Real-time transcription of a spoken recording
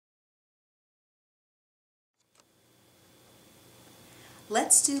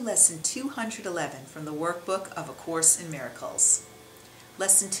Let's do Lesson 211 from the Workbook of A Course in Miracles.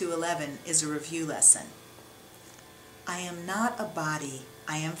 Lesson 211 is a review lesson. I am not a body,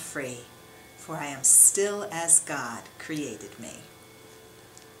 I am free, for I am still as God created me.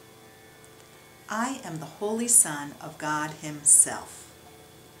 I am the Holy Son of God Himself.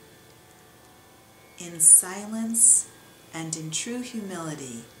 In silence and in true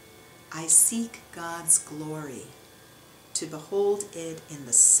humility, I seek God's glory, to behold it in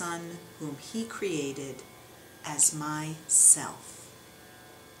the Son whom He created as myself.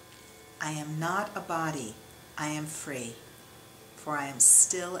 I am not a body, I am free, for I am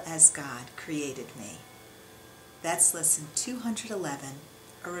still as God created me. That's Lesson 211,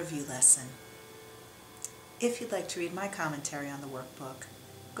 a review lesson. If you'd like to read my commentary on the workbook,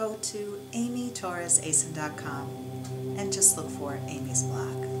 go to amytorresason.com and just look for Amy's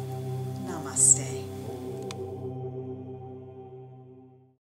blog.